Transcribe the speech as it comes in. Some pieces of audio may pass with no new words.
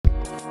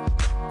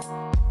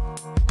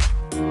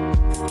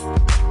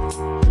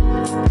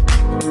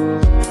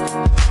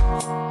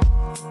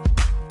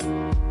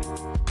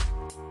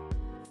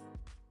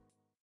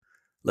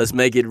Let's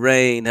make it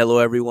rain. Hello,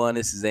 everyone.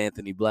 This is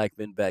Anthony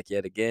Blackman back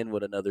yet again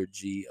with another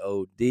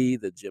GOD,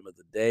 the Gym of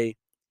the Day,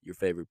 your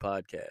favorite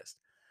podcast.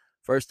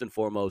 First and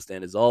foremost,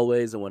 and as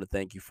always, I want to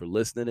thank you for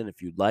listening. And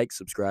if you'd like,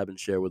 subscribe and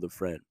share with a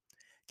friend.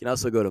 You can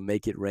also go to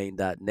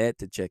makeitrain.net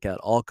to check out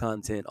all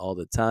content all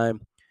the time.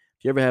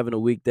 If you're ever having a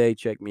weekday,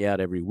 check me out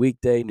every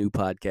weekday. New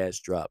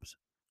podcast drops.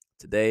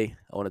 Today,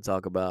 I want to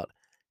talk about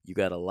you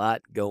got a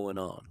lot going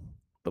on.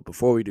 But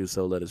before we do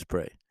so, let us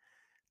pray.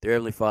 Dear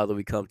Heavenly Father,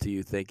 we come to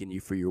you thanking you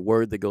for your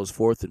word that goes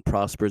forth and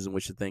prospers in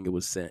which the thing it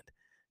was sent.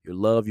 Your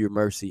love, your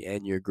mercy,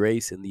 and your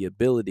grace, and the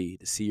ability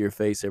to see your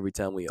face every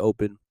time we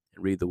open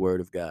and read the word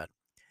of God.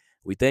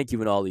 We thank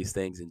you in all these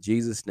things. In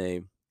Jesus'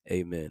 name,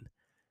 amen.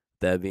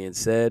 That being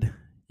said,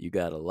 you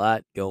got a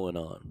lot going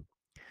on.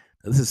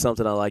 Now, this is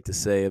something I like to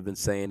say. I've been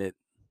saying it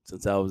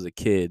since I was a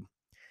kid,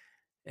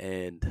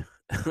 and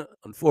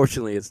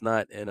unfortunately, it's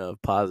not in a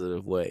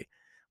positive way.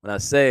 When I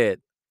say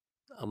it,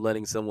 I'm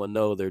letting someone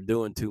know they're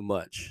doing too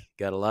much.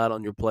 Got a lot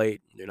on your plate.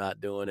 You're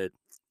not doing it,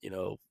 you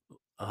know,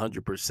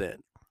 100%.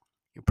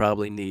 You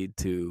probably need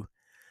to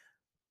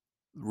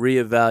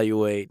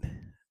reevaluate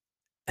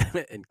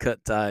and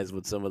cut ties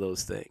with some of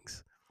those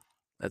things.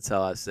 That's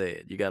how I say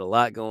it. You got a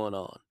lot going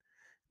on,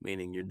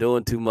 meaning you're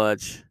doing too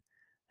much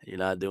and you're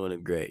not doing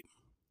it great.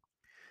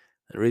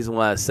 The reason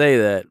why I say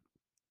that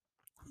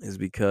is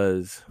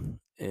because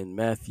in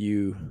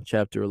Matthew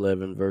chapter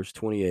 11, verse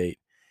 28,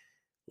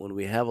 when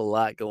we have a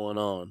lot going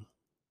on,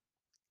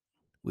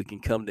 we can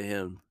come to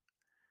him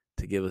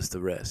to give us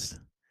the rest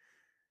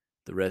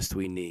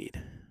we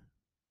need.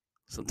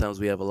 Sometimes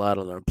we have a lot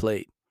on our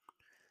plate.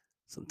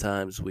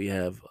 Sometimes we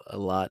have a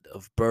lot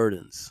of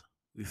burdens.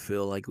 We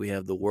feel like we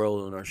have the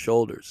world on our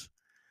shoulders.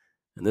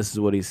 And this is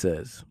what he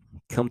says: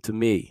 Come to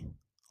me,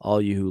 all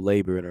you who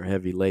labor and are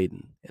heavy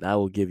laden, and I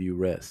will give you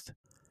rest.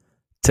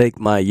 Take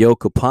my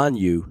yoke upon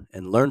you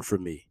and learn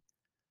from me,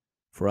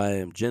 for I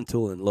am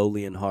gentle and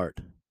lowly in heart,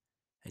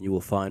 and you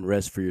will find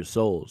rest for your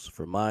souls.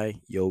 For my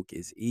yoke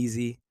is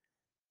easy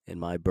and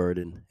my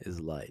burden is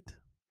light.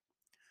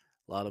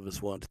 A lot of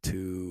us want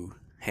to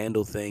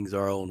handle things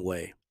our own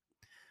way.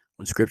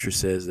 When scripture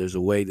says there's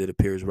a way that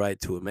appears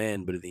right to a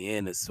man, but in the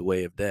end it's the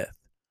way of death,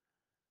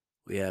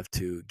 we have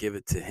to give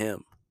it to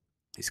him.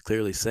 He's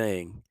clearly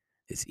saying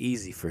it's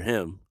easy for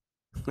him.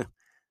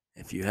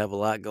 If you have a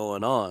lot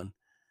going on,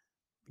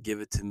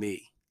 give it to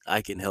me.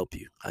 I can help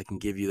you. I can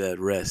give you that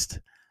rest.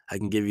 I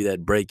can give you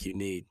that break you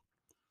need.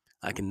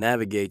 I can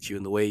navigate you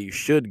in the way you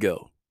should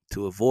go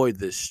to avoid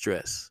this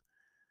stress,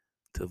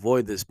 to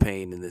avoid this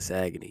pain and this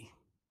agony,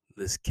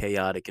 this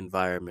chaotic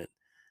environment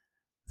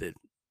that,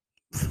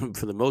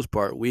 for the most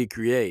part, we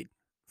create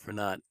for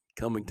not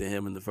coming to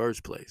him in the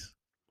first place.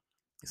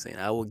 He's saying,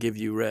 I will give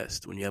you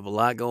rest. When you have a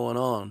lot going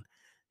on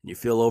and you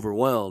feel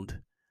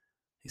overwhelmed,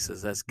 he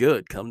says, that's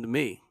good. Come to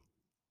me.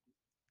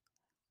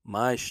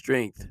 My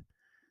strength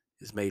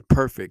is made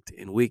perfect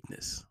in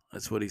weakness.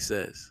 That's what he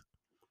says.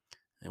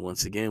 And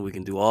once again, we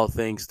can do all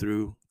things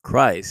through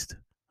Christ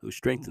who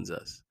strengthens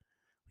us.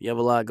 You have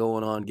a lot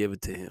going on, give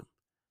it to him.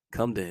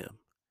 Come to him.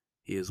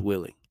 He is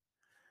willing.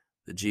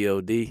 The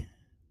GOD,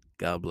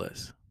 God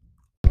bless.